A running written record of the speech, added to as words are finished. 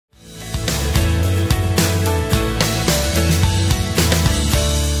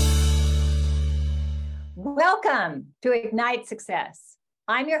Welcome to Ignite Success.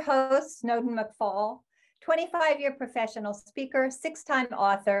 I'm your host, Snowden McFall, 25-year professional speaker, 6-time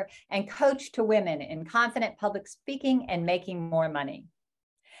author, and coach to women in confident public speaking and making more money.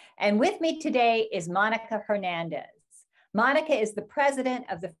 And with me today is Monica Hernandez. Monica is the president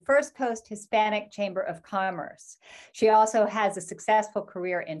of the First Coast Hispanic Chamber of Commerce. She also has a successful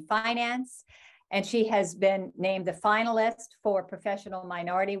career in finance, and she has been named the finalist for Professional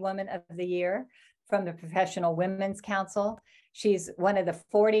Minority Woman of the Year from the Professional Women's Council. She's one of the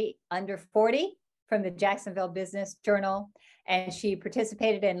 40 under 40 from the Jacksonville Business Journal, and she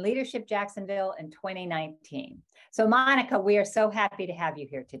participated in Leadership Jacksonville in 2019. So Monica, we are so happy to have you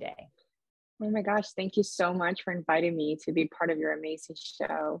here today. Oh my gosh, thank you so much for inviting me to be part of your amazing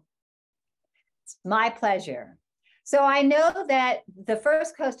show. It's my pleasure. So I know that the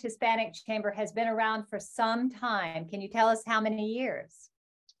First Coast Hispanic Chamber has been around for some time. Can you tell us how many years?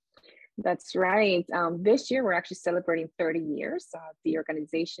 That's right. This year, we're actually celebrating 30 years. The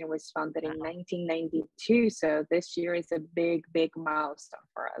organization was founded in 1992. So this year is a big, big milestone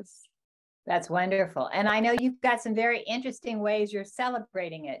for us. That's wonderful. And I know you've got some very interesting ways you're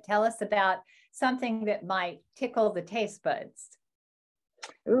celebrating it. Tell us about something that might tickle the taste buds.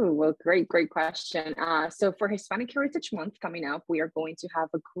 Oh, well, great question. So for Hispanic Heritage Month coming up, we are going to have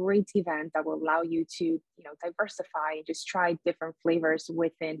a great event that will allow you to, diversify and just try different flavors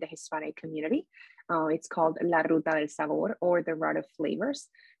within the Hispanic community. It's called La Ruta del Sabor, or the Route of Flavors,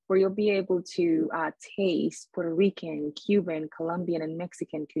 where you'll be able to taste Puerto Rican, Cuban, Colombian, and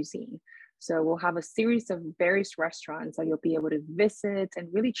Mexican cuisine. So we'll have a series of various restaurants that you'll be able to visit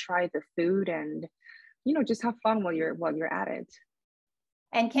and really try the food and, just have fun while you're at it.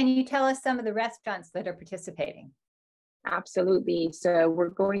 And can you tell us some of the restaurants that are participating? Absolutely. So we're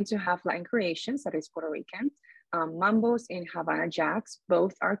going to have Latin Creations, that is Puerto Rican, Mambo's and Havana Jacks,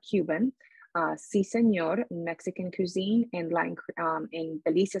 both are Cuban, Sí Señor, Mexican cuisine, and Latin and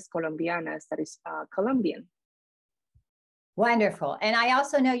Delicias Colombianas, that is Colombian. Wonderful. And I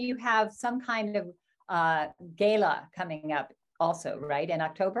also know you have some kind of gala coming up also, right, in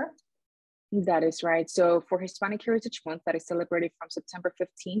October? That is right. So for Hispanic Heritage Month, that is celebrated from September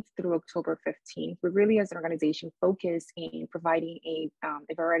 15th through October 15th, we really, as an organization, focus in providing a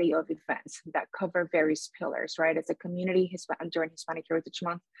variety of events that cover various pillars, right? As a community, during Hispanic Heritage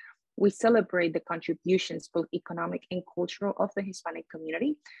Month, we celebrate the contributions, both economic and cultural, of the Hispanic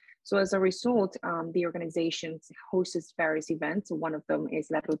community. So as a result, the organization hosts various events. One of them is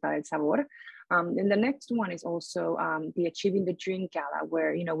La Ruta del Sabor. And the next one is also the Achieving the Dream Gala,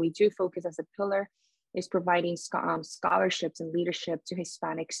 where, we do focus as a pillar is providing scholarships and leadership to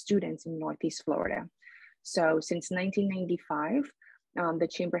Hispanic students in Northeast Florida. So since 1995, the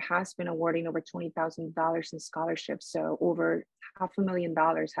Chamber has been awarding over $20,000 in scholarships. So over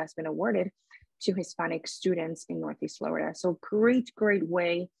 $500,000 has been awarded to Hispanic students in Northeast Florida. So great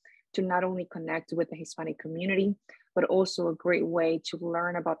way to not only connect with the Hispanic community, but also a great way to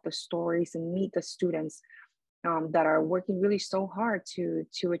learn about the stories and meet the students that are working really so hard to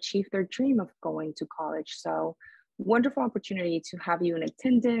achieve their dream of going to college. So wonderful opportunity to have you in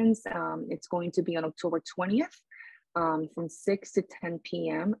attendance. It's going to be on October 20th from 6 to 10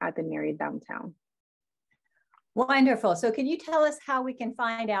 p.m. at the Marriott downtown. Wonderful. So can you tell us how we can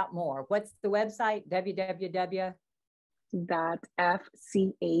find out more? What's the website? www.fchcc.com.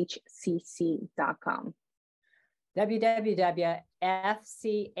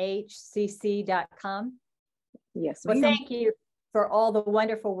 www.fchcc.com. Yes. Well, thank you for all the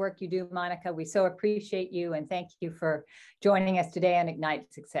wonderful work you do, Monica. We so appreciate you, and thank you for joining us today on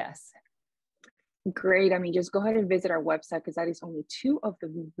Ignite Success. Great. Just go ahead and visit our website, because that is only 2 of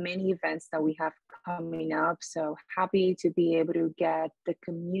the many events that we have coming up. So happy to be able to get the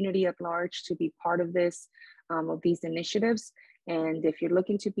community at large to be part of this, of these initiatives. And if you're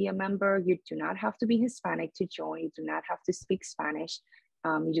looking to be a member, you do not have to be Hispanic to join. You do not have to speak Spanish.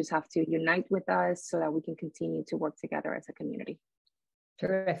 You just have to unite with us so that we can continue to work together as a community.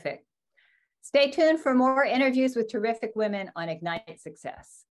 Terrific. Stay tuned for more interviews with terrific women on Ignite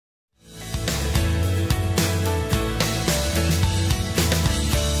Success.